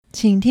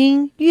请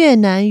听越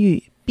南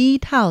语 B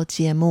套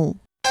节目。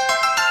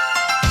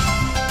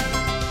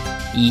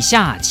以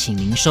下请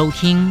您收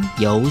听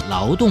由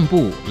劳动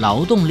部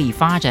劳动力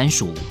发展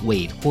署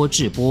委托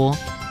制播，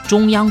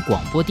中央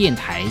广播电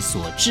台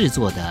所制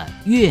作的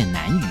越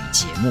南语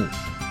节目。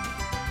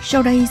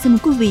Sau đây xin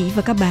quý vị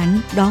và các bạn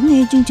đón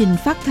nghe chương trình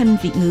phát thanh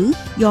Việt ngữ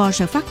do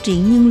Sở Phát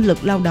triển Nhân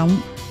lực Lao động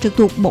trực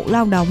thuộc Bộ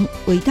Lao động,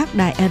 ủy thác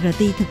Đài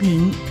RT thực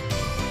hiện.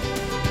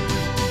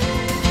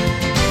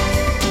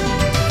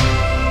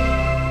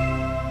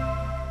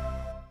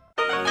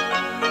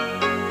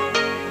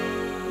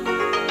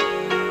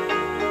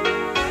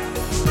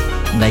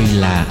 Đây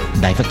là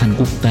Đài Phát thanh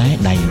Quốc tế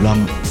Đài Loan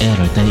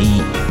RTI.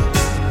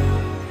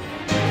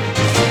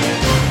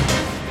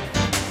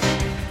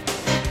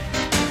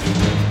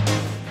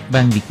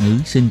 Ban Việt ngữ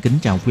xin kính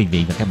chào quý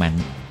vị và các bạn.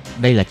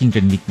 Đây là chương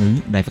trình Việt ngữ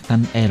Đài Phát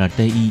thanh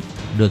RTI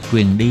được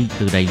truyền đi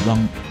từ Đài Loan.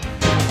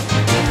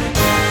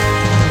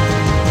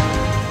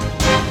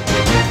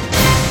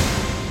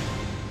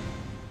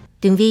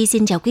 Tường Vi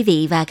xin chào quý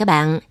vị và các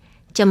bạn.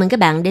 Chào mừng các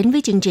bạn đến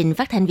với chương trình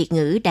phát thanh Việt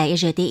ngữ Đài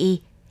RTI.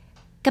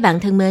 Các bạn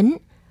thân mến,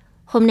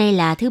 hôm nay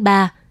là thứ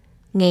Ba,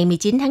 ngày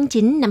 19 tháng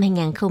 9 năm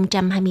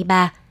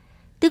 2023,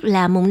 tức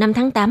là mùng 5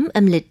 tháng 8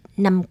 âm lịch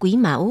năm Quý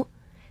Mão.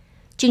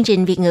 Chương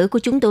trình Việt ngữ của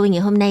chúng tôi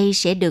ngày hôm nay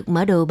sẽ được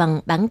mở đầu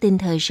bằng bản tin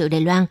thời sự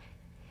Đài Loan.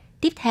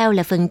 Tiếp theo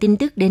là phần tin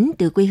tức đến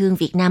từ quê hương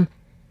Việt Nam.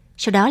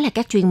 Sau đó là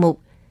các chuyên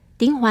mục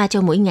Tiếng Hoa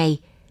cho mỗi ngày,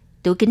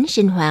 Tủ kính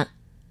sinh hoạt.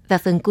 Và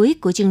phần cuối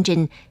của chương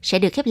trình sẽ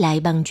được khép lại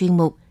bằng chuyên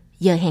mục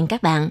Giờ hẹn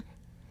các bạn.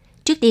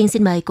 Trước tiên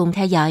xin mời cùng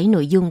theo dõi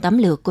nội dung tóm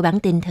lược của bản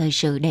tin thời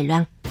sự Đài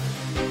Loan.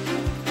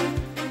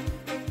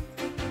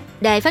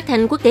 Đài Phát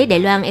thanh Quốc tế Đài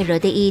Loan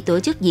RTI tổ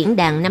chức diễn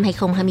đàn năm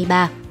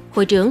 2023.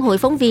 Hội trưởng Hội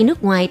phóng viên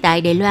nước ngoài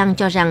tại Đài Loan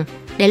cho rằng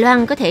Đài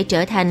Loan có thể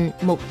trở thành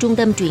một trung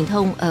tâm truyền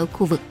thông ở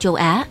khu vực châu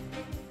Á.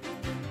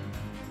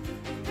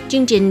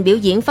 Chương trình biểu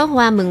diễn pháo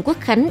hoa mừng Quốc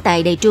khánh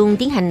tại Đài Trung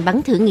tiến hành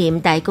bắn thử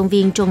nghiệm tại công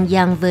viên Trung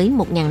Giang với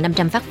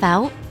 1.500 phát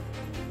pháo.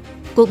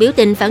 Cuộc biểu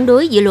tình phản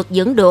đối dự luật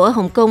dẫn độ ở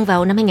Hồng Kông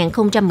vào năm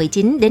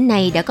 2019 đến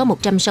nay đã có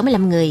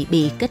 165 người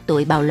bị kết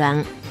tội bạo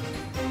loạn.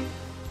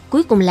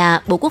 Cuối cùng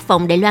là Bộ Quốc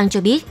phòng Đài Loan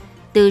cho biết,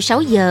 từ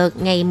 6 giờ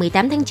ngày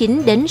 18 tháng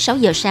 9 đến 6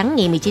 giờ sáng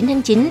ngày 19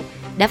 tháng 9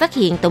 đã phát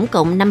hiện tổng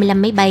cộng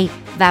 55 máy bay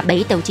và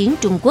 7 tàu chiến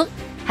Trung Quốc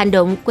hành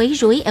động quấy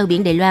rối eo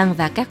biển Đài Loan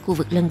và các khu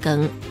vực lân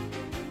cận.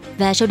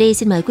 Và sau đây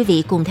xin mời quý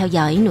vị cùng theo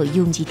dõi nội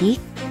dung chi tiết.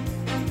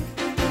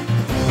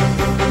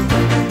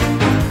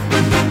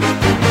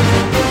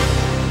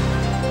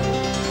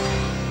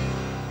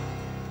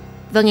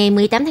 Vào ngày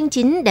 18 tháng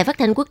 9, Đài Phát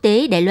thanh Quốc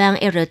tế Đài Loan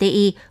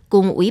RTI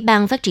cùng Ủy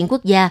ban Phát triển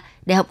Quốc gia,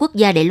 Đại học Quốc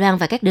gia Đài Loan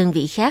và các đơn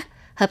vị khác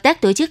hợp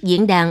tác tổ chức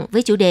diễn đàn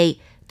với chủ đề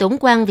Tổng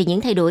quan về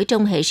những thay đổi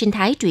trong hệ sinh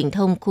thái truyền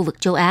thông khu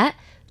vực châu Á,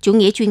 chủ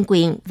nghĩa chuyên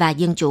quyền và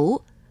dân chủ.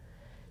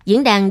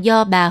 Diễn đàn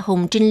do bà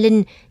Hồng Trinh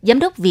Linh, Giám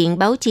đốc Viện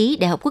Báo chí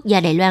Đại học Quốc gia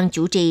Đài Loan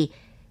chủ trì.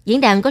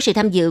 Diễn đàn có sự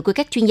tham dự của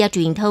các chuyên gia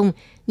truyền thông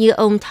như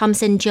ông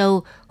Thomson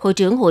Joe, Hội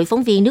trưởng Hội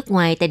phóng viên nước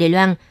ngoài tại Đài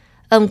Loan,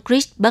 ông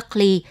Chris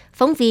Buckley,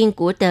 phóng viên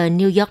của tờ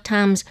New York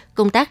Times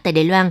công tác tại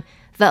Đài Loan,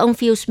 và ông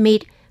Phil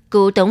Smith,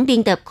 cựu tổng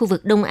biên tập khu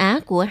vực Đông Á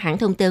của hãng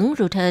thông tấn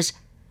Reuters.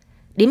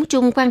 Điểm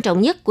chung quan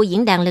trọng nhất của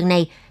diễn đàn lần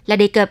này là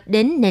đề cập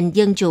đến nền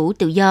dân chủ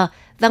tự do,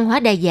 văn hóa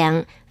đa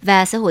dạng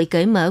và xã hội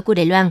cởi mở của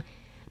Đài Loan.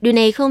 Điều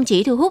này không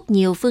chỉ thu hút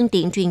nhiều phương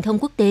tiện truyền thông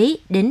quốc tế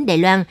đến Đài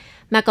Loan,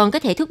 mà còn có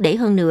thể thúc đẩy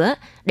hơn nữa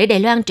để Đài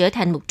Loan trở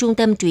thành một trung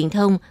tâm truyền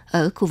thông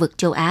ở khu vực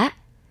châu Á.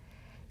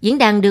 Diễn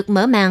đàn được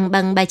mở màn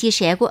bằng bài chia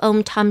sẻ của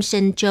ông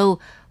Thomson Joe,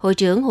 Hội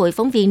trưởng Hội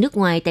phóng viên nước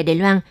ngoài tại Đài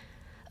Loan.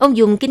 Ông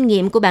dùng kinh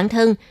nghiệm của bản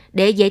thân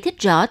để giải thích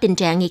rõ tình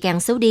trạng ngày càng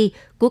xấu đi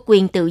của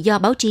quyền tự do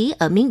báo chí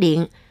ở Miến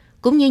Điện,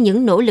 cũng như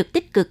những nỗ lực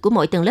tích cực của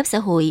mọi tầng lớp xã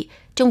hội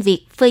trong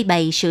việc phơi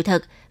bày sự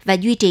thật và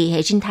duy trì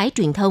hệ sinh thái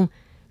truyền thông.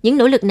 Những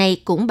nỗ lực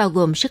này cũng bao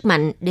gồm sức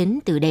mạnh đến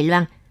từ Đài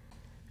Loan.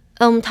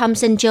 Ông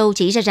Thomson Joe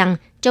chỉ ra rằng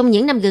trong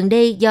những năm gần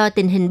đây do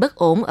tình hình bất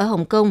ổn ở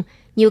Hồng Kông,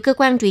 nhiều cơ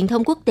quan truyền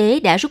thông quốc tế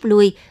đã rút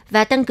lui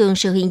và tăng cường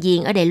sự hiện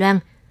diện ở Đài Loan.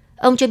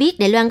 Ông cho biết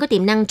Đài Loan có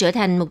tiềm năng trở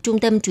thành một trung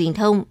tâm truyền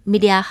thông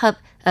Media Hub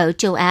ở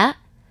châu Á.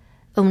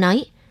 Ông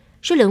nói,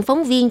 số lượng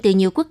phóng viên từ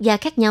nhiều quốc gia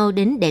khác nhau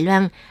đến Đài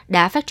Loan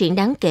đã phát triển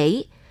đáng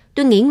kể.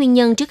 Tôi nghĩ nguyên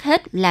nhân trước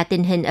hết là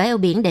tình hình ở eo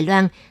biển Đài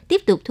Loan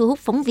tiếp tục thu hút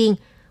phóng viên.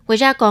 Ngoài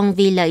ra còn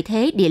vì lợi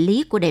thế địa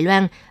lý của Đài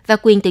Loan và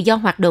quyền tự do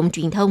hoạt động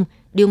truyền thông,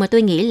 điều mà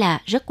tôi nghĩ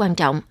là rất quan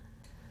trọng.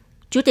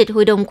 Chủ tịch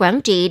Hội đồng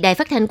Quản trị Đài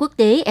Phát thanh Quốc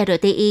tế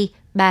RTI,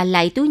 bà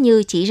Lại Tú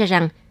Như chỉ ra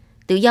rằng,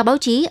 tự do báo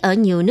chí ở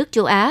nhiều nước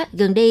châu Á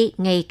gần đây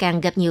ngày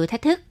càng gặp nhiều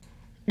thách thức,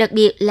 đặc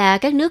biệt là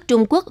các nước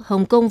Trung Quốc,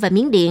 Hồng Kông và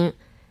Miến Điện.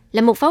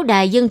 Là một pháo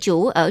đài dân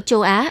chủ ở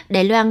châu Á,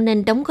 Đài Loan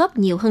nên đóng góp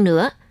nhiều hơn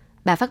nữa.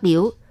 Bà phát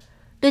biểu,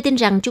 tôi tin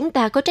rằng chúng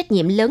ta có trách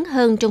nhiệm lớn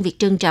hơn trong việc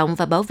trân trọng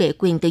và bảo vệ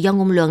quyền tự do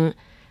ngôn luận,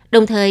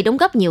 đồng thời đóng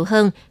góp nhiều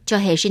hơn cho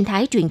hệ sinh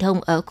thái truyền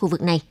thông ở khu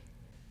vực này.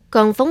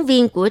 Còn phóng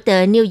viên của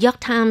tờ New York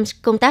Times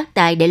công tác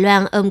tại Đài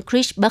Loan, ông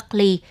Chris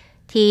Buckley,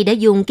 thì đã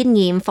dùng kinh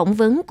nghiệm phỏng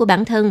vấn của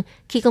bản thân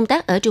khi công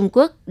tác ở Trung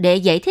Quốc để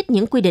giải thích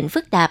những quy định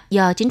phức tạp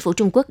do chính phủ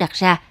Trung Quốc đặt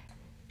ra.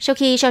 Sau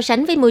khi so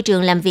sánh với môi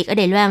trường làm việc ở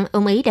Đài Loan,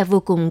 ông ấy đã vô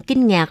cùng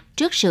kinh ngạc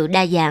trước sự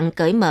đa dạng,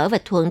 cởi mở và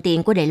thuận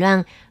tiện của Đài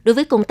Loan đối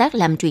với công tác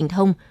làm truyền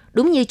thông,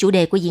 đúng như chủ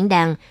đề của diễn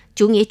đàn,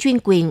 chủ nghĩa chuyên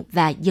quyền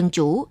và dân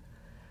chủ.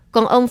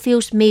 Còn ông Phil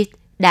Smith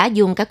đã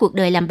dùng cả cuộc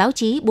đời làm báo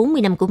chí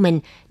 40 năm của mình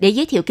để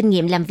giới thiệu kinh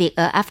nghiệm làm việc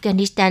ở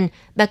Afghanistan,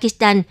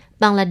 Pakistan,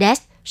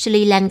 Bangladesh,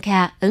 Sri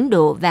Lanka, Ấn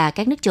Độ và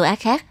các nước châu Á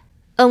khác.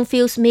 Ông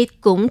Phil Smith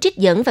cũng trích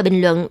dẫn và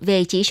bình luận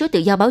về chỉ số tự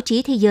do báo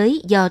chí thế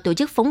giới do Tổ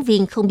chức Phóng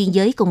viên Không biên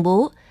giới công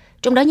bố.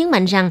 Trong đó nhấn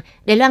mạnh rằng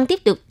Đài Loan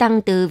tiếp tục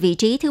tăng từ vị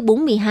trí thứ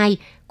 42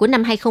 của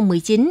năm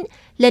 2019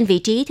 lên vị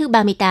trí thứ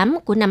 38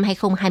 của năm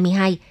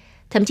 2022,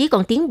 thậm chí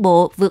còn tiến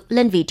bộ vượt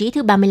lên vị trí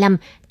thứ 35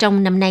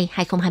 trong năm nay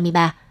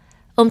 2023.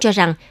 Ông cho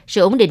rằng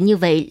sự ổn định như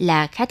vậy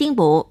là khá tiến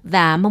bộ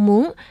và mong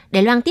muốn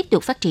Đài Loan tiếp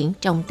tục phát triển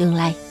trong tương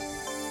lai.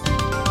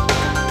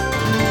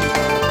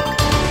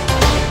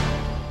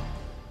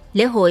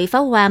 Lễ hội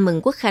pháo hoa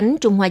mừng Quốc khánh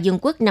Trung Hoa Dân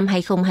Quốc năm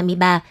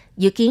 2023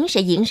 dự kiến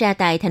sẽ diễn ra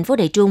tại thành phố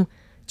Đài Trung.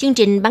 Chương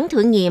trình bắn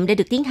thử nghiệm đã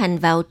được tiến hành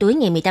vào tối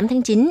ngày 18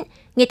 tháng 9,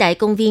 ngay tại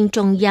công viên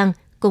Trung Giang,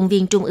 công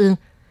viên Trung ương.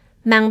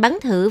 Màn bắn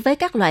thử với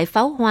các loại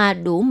pháo hoa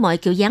đủ mọi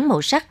kiểu dáng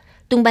màu sắc,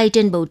 tung bay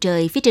trên bầu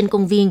trời phía trên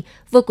công viên,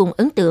 vô cùng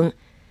ấn tượng.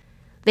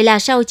 Vậy là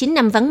sau 9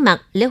 năm vắng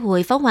mặt, lễ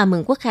hội pháo hoa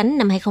mừng Quốc khánh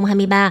năm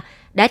 2023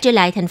 đã trở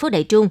lại thành phố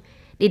Đài Trung.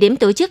 Địa điểm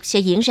tổ chức sẽ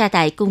diễn ra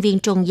tại công viên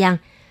Trung Giang.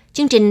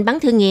 Chương trình bắn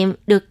thử nghiệm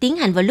được tiến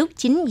hành vào lúc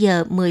 9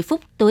 giờ 10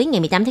 phút tối ngày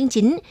 18 tháng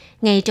 9,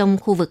 ngay trong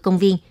khu vực công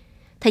viên.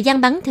 Thời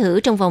gian bắn thử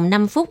trong vòng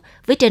 5 phút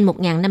với trên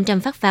 1.500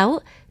 phát pháo,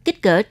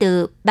 kích cỡ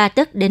từ 3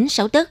 tấc đến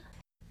 6 tấc.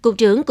 Cục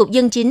trưởng Cục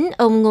Dân chính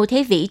ông Ngô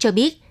Thế Vĩ cho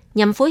biết,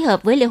 nhằm phối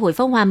hợp với lễ hội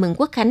pháo hoa mừng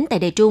Quốc khánh tại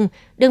Đài Trung,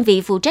 đơn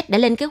vị phụ trách đã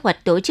lên kế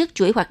hoạch tổ chức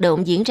chuỗi hoạt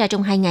động diễn ra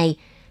trong 2 ngày.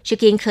 Sự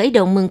kiện khởi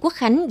động mừng Quốc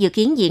khánh dự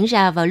kiến diễn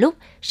ra vào lúc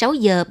 6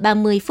 giờ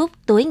 30 phút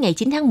tối ngày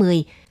 9 tháng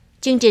 10.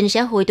 Chương trình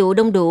sẽ hội tụ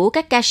đông đủ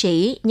các ca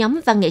sĩ, nhóm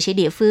văn nghệ sĩ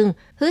địa phương,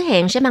 hứa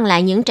hẹn sẽ mang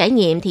lại những trải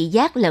nghiệm thị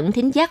giác lẫn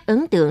thính giác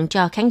ấn tượng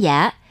cho khán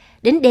giả.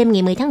 Đến đêm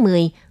ngày 10 tháng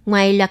 10,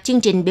 ngoài loạt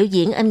chương trình biểu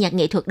diễn âm nhạc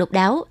nghệ thuật độc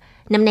đáo,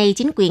 năm nay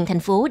chính quyền thành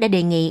phố đã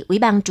đề nghị Ủy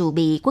ban Trù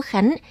bị Quốc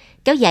khánh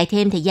kéo dài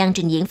thêm thời gian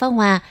trình diễn pháo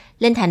hoa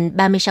lên thành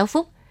 36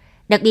 phút.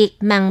 Đặc biệt,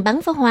 màn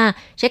bắn pháo hoa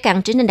sẽ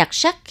càng trở nên đặc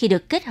sắc khi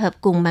được kết hợp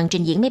cùng màn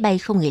trình diễn máy bay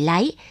không người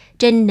lái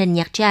trên nền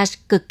nhạc jazz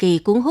cực kỳ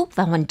cuốn hút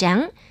và hoành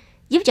tráng,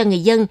 giúp cho người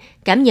dân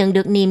cảm nhận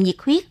được niềm nhiệt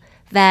huyết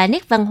và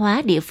nét văn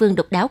hóa địa phương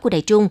độc đáo của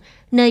Đài Trung,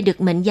 nơi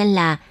được mệnh danh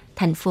là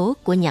thành phố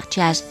của nhạc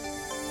jazz.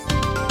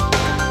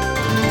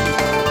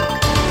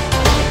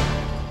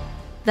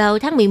 Vào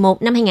tháng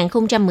 11 năm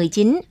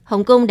 2019,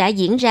 Hồng Kông đã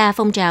diễn ra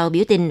phong trào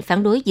biểu tình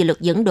phản đối dự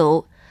luật dẫn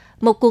độ.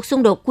 Một cuộc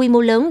xung đột quy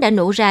mô lớn đã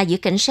nổ ra giữa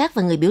cảnh sát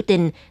và người biểu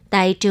tình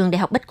tại trường Đại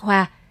học Bách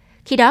Khoa.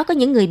 Khi đó có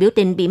những người biểu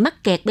tình bị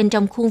mắc kẹt bên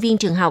trong khuôn viên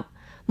trường học.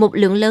 Một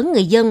lượng lớn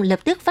người dân lập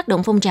tức phát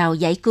động phong trào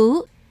giải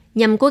cứu,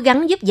 nhằm cố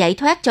gắng giúp giải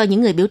thoát cho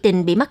những người biểu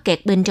tình bị mắc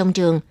kẹt bên trong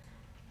trường.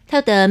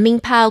 Theo tờ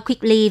Minpao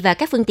Quickly và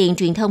các phương tiện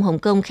truyền thông Hồng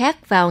Kông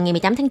khác vào ngày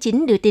 18 tháng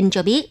 9 đưa tin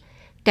cho biết,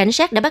 cảnh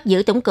sát đã bắt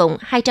giữ tổng cộng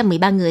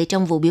 213 người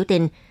trong vụ biểu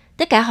tình.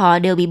 Tất cả họ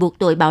đều bị buộc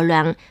tội bạo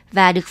loạn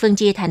và được phân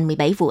chia thành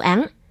 17 vụ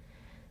án.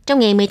 Trong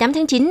ngày 18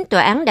 tháng 9,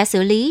 tòa án đã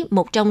xử lý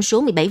một trong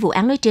số 17 vụ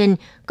án nói trên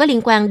có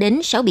liên quan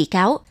đến 6 bị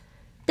cáo.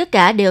 Tất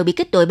cả đều bị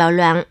kết tội bạo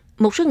loạn,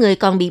 một số người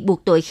còn bị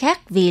buộc tội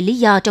khác vì lý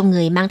do trong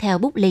người mang theo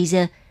bút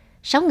laser.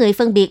 6 người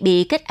phân biệt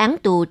bị kết án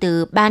tù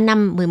từ 3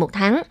 năm 11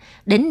 tháng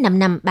đến 5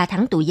 năm 3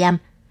 tháng tù giam.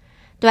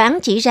 Tòa án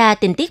chỉ ra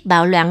tình tiết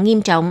bạo loạn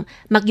nghiêm trọng,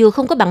 mặc dù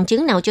không có bằng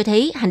chứng nào cho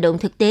thấy hành động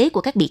thực tế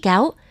của các bị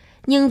cáo,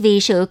 nhưng vì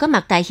sự có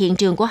mặt tại hiện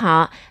trường của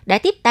họ đã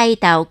tiếp tay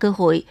tạo cơ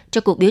hội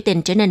cho cuộc biểu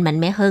tình trở nên mạnh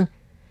mẽ hơn.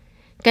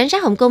 Cảnh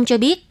sát Hồng Kông cho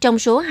biết trong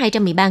số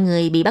 213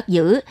 người bị bắt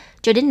giữ,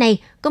 cho đến nay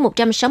có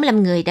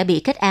 165 người đã bị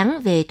kết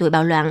án về tội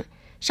bạo loạn.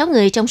 6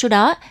 người trong số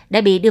đó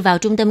đã bị đưa vào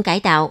trung tâm cải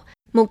tạo.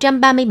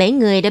 137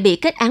 người đã bị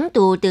kết án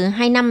tù từ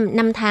 2 năm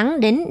 5 tháng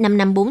đến 5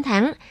 năm 4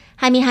 tháng.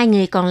 22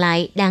 người còn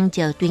lại đang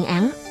chờ tuyên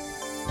án.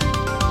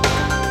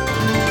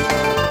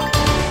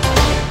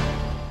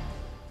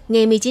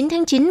 Ngày 19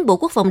 tháng 9, Bộ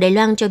Quốc phòng Đài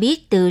Loan cho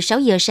biết từ 6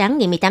 giờ sáng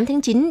ngày 18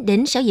 tháng 9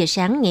 đến 6 giờ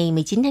sáng ngày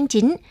 19 tháng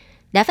 9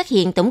 đã phát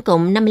hiện tổng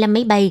cộng 55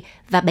 máy bay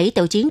và 7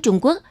 tàu chiến Trung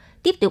Quốc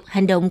tiếp tục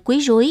hành động quấy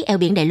rối eo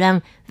biển Đài Loan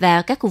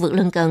và các khu vực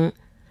lân cận.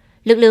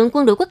 Lực lượng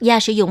quân đội quốc gia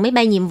sử dụng máy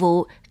bay nhiệm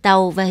vụ,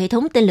 tàu và hệ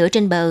thống tên lửa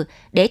trên bờ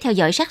để theo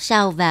dõi sát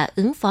sao và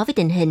ứng phó với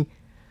tình hình.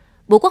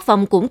 Bộ Quốc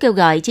phòng cũng kêu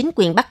gọi chính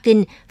quyền Bắc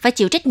Kinh phải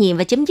chịu trách nhiệm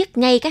và chấm dứt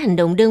ngay các hành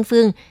động đơn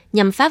phương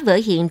nhằm phá vỡ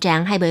hiện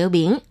trạng hai bờ eo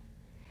biển.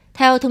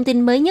 Theo thông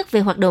tin mới nhất về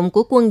hoạt động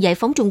của quân giải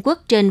phóng Trung Quốc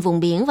trên vùng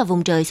biển và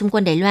vùng trời xung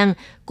quanh Đài Loan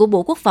của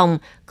Bộ Quốc phòng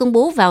công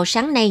bố vào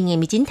sáng nay ngày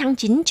 19 tháng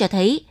 9 cho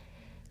thấy,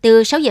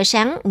 từ 6 giờ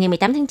sáng ngày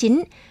 18 tháng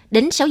 9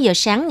 đến 6 giờ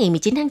sáng ngày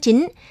 19 tháng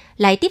 9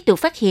 lại tiếp tục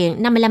phát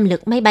hiện 55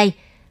 lượt máy bay,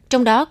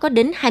 trong đó có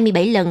đến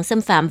 27 lần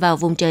xâm phạm vào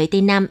vùng trời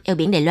Tây Nam eo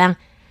biển Đài Loan.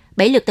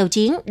 7 lượt tàu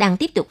chiến đang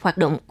tiếp tục hoạt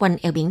động quanh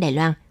eo biển Đài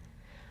Loan.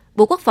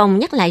 Bộ Quốc phòng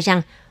nhắc lại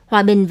rằng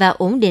hòa bình và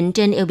ổn định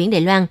trên eo biển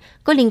Đài Loan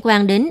có liên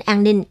quan đến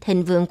an ninh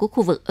thịnh vượng của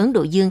khu vực Ấn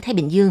Độ Dương-Thái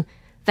Bình Dương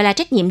và là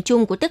trách nhiệm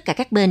chung của tất cả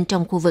các bên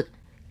trong khu vực.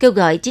 Kêu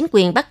gọi chính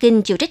quyền Bắc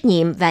Kinh chịu trách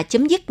nhiệm và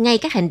chấm dứt ngay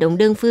các hành động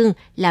đơn phương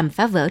làm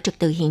phá vỡ trật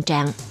tự hiện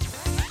trạng.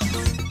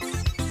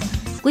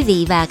 Quý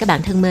vị và các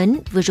bạn thân mến,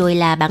 vừa rồi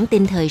là bản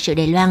tin thời sự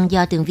Đài Loan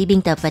do Tường Vi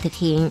biên tập và thực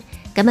hiện.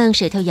 Cảm ơn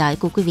sự theo dõi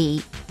của quý vị.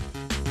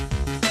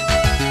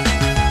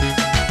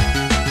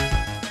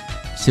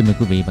 Xin mời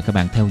quý vị và các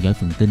bạn theo dõi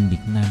phần tin Việt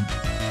Nam.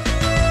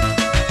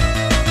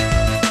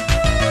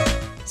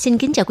 Xin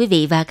kính chào quý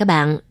vị và các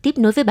bạn. Tiếp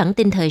nối với bản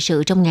tin thời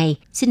sự trong ngày,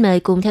 xin mời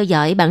cùng theo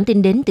dõi bản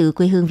tin đến từ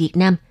quê hương Việt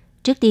Nam.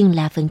 Trước tiên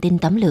là phần tin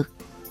tóm lược.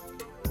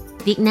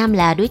 Việt Nam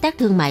là đối tác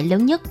thương mại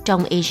lớn nhất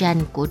trong ASEAN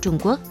của Trung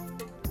Quốc.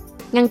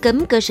 Ngăn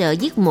cấm cơ sở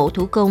giết mổ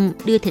thủ công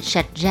đưa thịt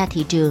sạch ra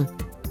thị trường.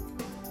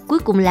 Cuối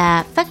cùng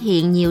là phát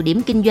hiện nhiều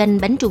điểm kinh doanh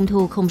bánh trung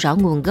thu không rõ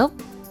nguồn gốc.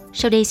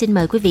 Sau đây xin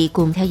mời quý vị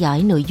cùng theo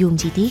dõi nội dung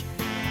chi tiết.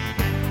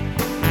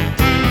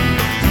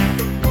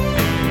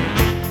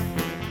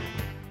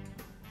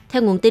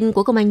 Theo nguồn tin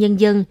của Công an Nhân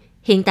dân,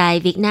 hiện tại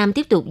Việt Nam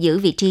tiếp tục giữ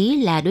vị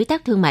trí là đối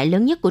tác thương mại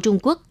lớn nhất của Trung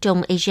Quốc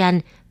trong ASEAN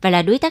và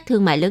là đối tác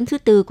thương mại lớn thứ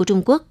tư của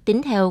Trung Quốc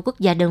tính theo quốc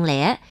gia đơn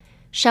lẻ,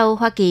 sau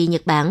Hoa Kỳ,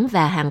 Nhật Bản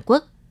và Hàn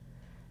Quốc.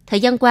 Thời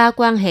gian qua,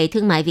 quan hệ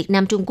thương mại Việt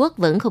Nam-Trung Quốc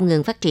vẫn không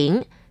ngừng phát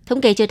triển.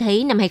 Thống kê cho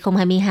thấy năm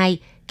 2022,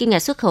 kim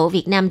ngạch xuất khẩu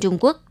Việt Nam-Trung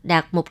Quốc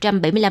đạt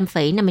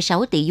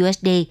 175,56 tỷ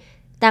USD,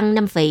 tăng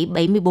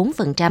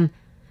 5,74%.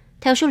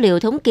 Theo số liệu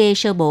thống kê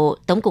sơ bộ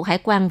Tổng cục Hải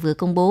quan vừa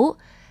công bố,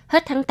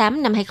 hết tháng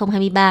 8 năm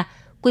 2023,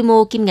 quy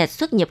mô kim ngạch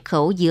xuất nhập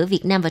khẩu giữa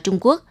Việt Nam và Trung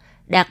Quốc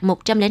đạt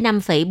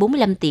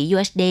 105,45 tỷ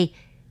USD,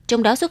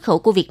 trong đó xuất khẩu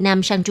của Việt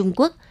Nam sang Trung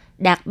Quốc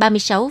đạt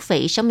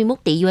 36,61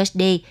 tỷ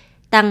USD,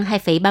 tăng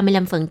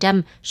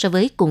 2,35% so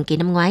với cùng kỳ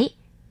năm ngoái.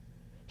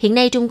 Hiện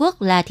nay Trung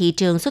Quốc là thị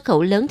trường xuất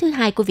khẩu lớn thứ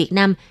hai của Việt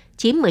Nam,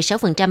 chiếm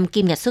 16%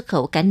 kim ngạch xuất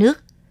khẩu cả nước.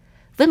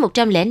 Với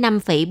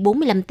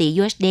 105,45 tỷ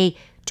USD,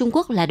 Trung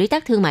Quốc là đối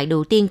tác thương mại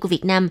đầu tiên của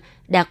Việt Nam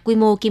đạt quy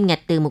mô kim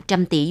ngạch từ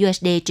 100 tỷ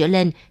USD trở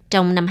lên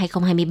trong năm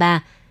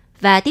 2023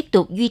 và tiếp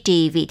tục duy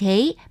trì vị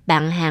thế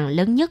bạn hàng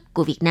lớn nhất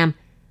của Việt Nam.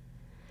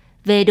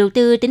 Về đầu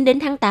tư tính đến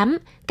tháng 8,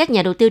 các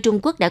nhà đầu tư Trung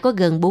Quốc đã có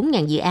gần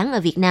 4.000 dự án ở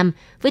Việt Nam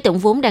với tổng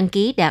vốn đăng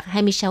ký đạt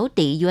 26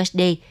 tỷ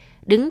USD,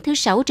 đứng thứ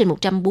 6 trên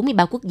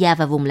 143 quốc gia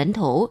và vùng lãnh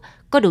thổ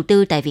có đầu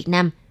tư tại Việt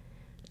Nam.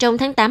 Trong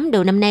tháng 8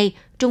 đầu năm nay,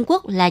 Trung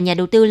Quốc là nhà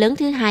đầu tư lớn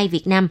thứ hai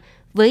Việt Nam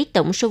với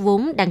tổng số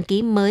vốn đăng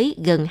ký mới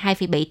gần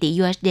 2,7 tỷ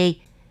USD.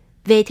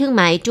 Về thương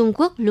mại, Trung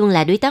Quốc luôn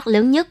là đối tác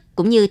lớn nhất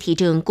cũng như thị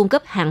trường cung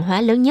cấp hàng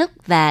hóa lớn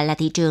nhất và là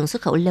thị trường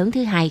xuất khẩu lớn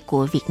thứ hai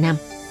của Việt Nam.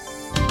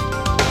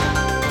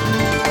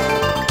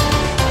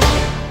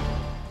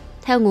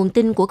 Theo nguồn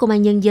tin của Công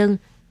an Nhân dân,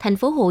 thành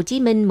phố Hồ Chí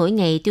Minh mỗi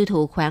ngày tiêu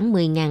thụ khoảng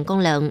 10.000 con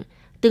lợn,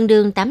 tương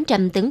đương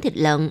 800 tấn thịt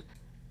lợn.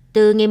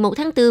 Từ ngày 1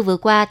 tháng 4 vừa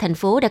qua, thành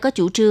phố đã có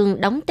chủ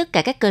trương đóng tất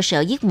cả các cơ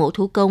sở giết mổ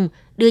thủ công,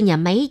 đưa nhà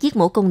máy giết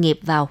mổ công nghiệp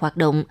vào hoạt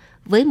động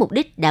với mục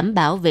đích đảm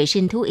bảo vệ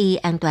sinh thú y,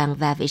 an toàn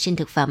và vệ sinh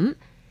thực phẩm.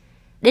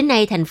 Đến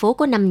nay, thành phố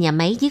có 5 nhà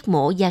máy giết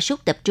mổ gia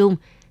súc tập trung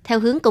theo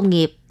hướng công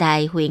nghiệp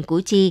tại huyện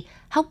Củ Chi,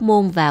 Hóc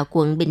Môn và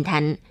quận Bình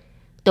Thạnh.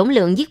 Tổng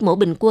lượng giết mổ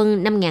bình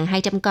quân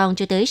 5.200 con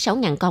cho tới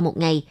 6.000 con một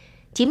ngày,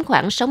 chiếm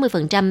khoảng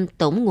 60%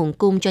 tổng nguồn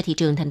cung cho thị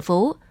trường thành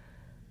phố.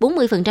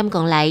 40%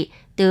 còn lại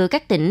từ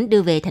các tỉnh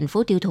đưa về thành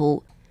phố tiêu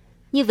thụ.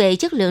 Như vậy,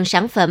 chất lượng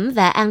sản phẩm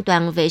và an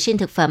toàn vệ sinh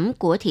thực phẩm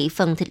của thị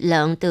phần thịt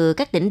lợn từ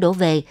các tỉnh đổ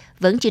về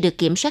vẫn chưa được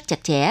kiểm soát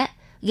chặt chẽ,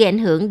 gây ảnh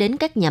hưởng đến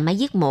các nhà máy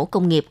giết mổ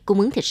công nghiệp cung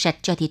ứng thịt sạch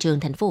cho thị trường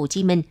thành phố Hồ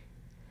Chí Minh.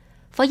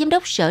 Phó Giám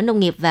đốc Sở Nông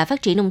nghiệp và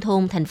Phát triển nông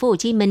thôn thành phố Hồ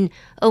Chí Minh,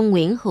 ông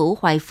Nguyễn Hữu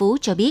Hoài Phú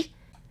cho biết,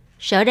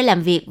 Sở đã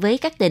làm việc với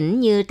các tỉnh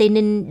như Tây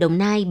Ninh, Đồng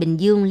Nai, Bình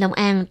Dương, Long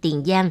An,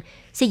 Tiền Giang,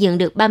 xây dựng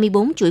được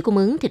 34 chuỗi cung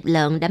ứng thịt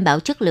lợn đảm bảo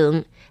chất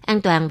lượng,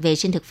 an toàn vệ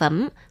sinh thực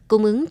phẩm,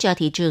 cung ứng cho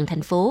thị trường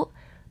thành phố.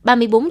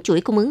 34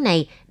 chuỗi cung ứng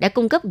này đã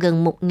cung cấp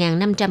gần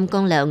 1.500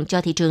 con lợn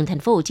cho thị trường thành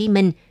phố Hồ Chí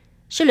Minh.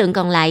 Số lượng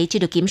còn lại chưa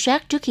được kiểm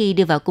soát trước khi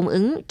đưa vào cung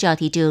ứng cho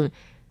thị trường.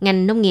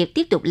 Ngành nông nghiệp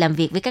tiếp tục làm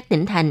việc với các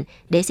tỉnh thành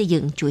để xây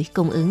dựng chuỗi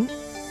cung ứng.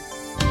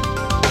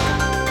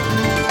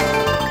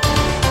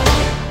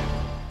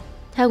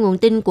 Theo nguồn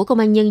tin của Công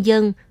an Nhân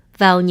dân,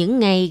 vào những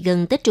ngày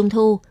gần Tết Trung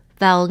thu,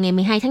 vào ngày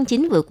 12 tháng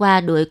 9 vừa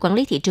qua, đội quản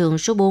lý thị trường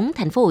số 4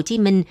 thành phố Hồ Chí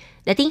Minh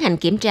đã tiến hành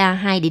kiểm tra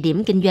 2 địa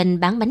điểm kinh doanh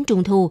bán bánh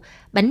Trung thu,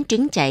 bánh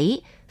trứng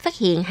chảy, phát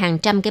hiện hàng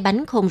trăm cái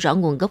bánh không rõ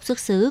nguồn gốc xuất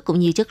xứ cũng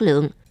như chất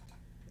lượng.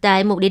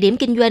 Tại một địa điểm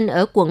kinh doanh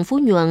ở quận Phú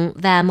Nhuận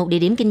và một địa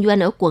điểm kinh doanh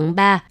ở quận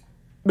 3,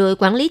 đội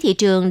quản lý thị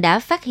trường đã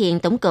phát hiện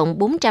tổng cộng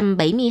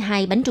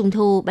 472 bánh Trung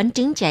thu, bánh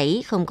trứng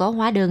chảy không có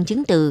hóa đơn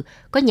chứng từ,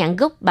 có nhãn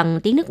gốc bằng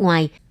tiếng nước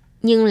ngoài,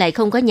 nhưng lại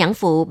không có nhãn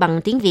phụ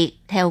bằng tiếng Việt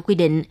theo quy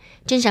định.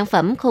 Trên sản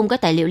phẩm không có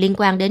tài liệu liên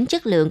quan đến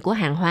chất lượng của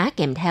hàng hóa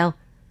kèm theo.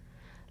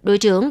 Đội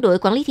trưởng đội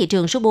quản lý thị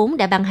trường số 4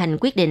 đã ban hành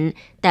quyết định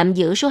tạm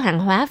giữ số hàng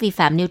hóa vi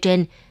phạm nêu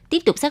trên, tiếp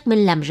tục xác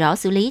minh làm rõ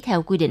xử lý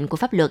theo quy định của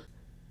pháp luật.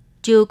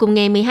 Chiều cùng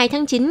ngày 12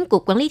 tháng 9,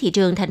 Cục Quản lý Thị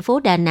trường thành phố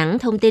Đà Nẵng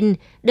thông tin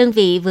đơn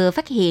vị vừa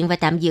phát hiện và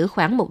tạm giữ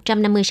khoảng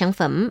 150 sản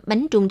phẩm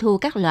bánh Trung thu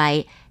các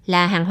loại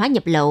là hàng hóa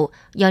nhập lậu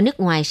do nước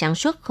ngoài sản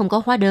xuất không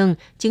có hóa đơn,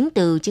 chứng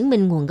từ chứng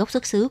minh nguồn gốc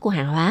xuất xứ của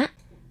hàng hóa.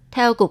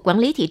 Theo Cục Quản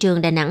lý Thị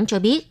trường Đà Nẵng cho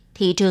biết,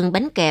 thị trường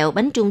bánh kẹo,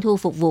 bánh Trung thu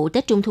phục vụ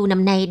Tết Trung thu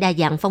năm nay đa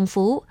dạng phong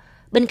phú.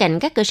 Bên cạnh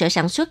các cơ sở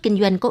sản xuất kinh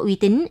doanh có uy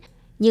tín,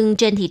 nhưng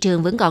trên thị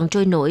trường vẫn còn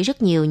trôi nổi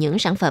rất nhiều những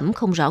sản phẩm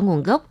không rõ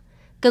nguồn gốc.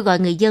 kêu gọi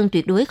người dân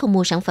tuyệt đối không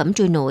mua sản phẩm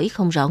trôi nổi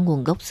không rõ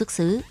nguồn gốc xuất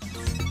xứ.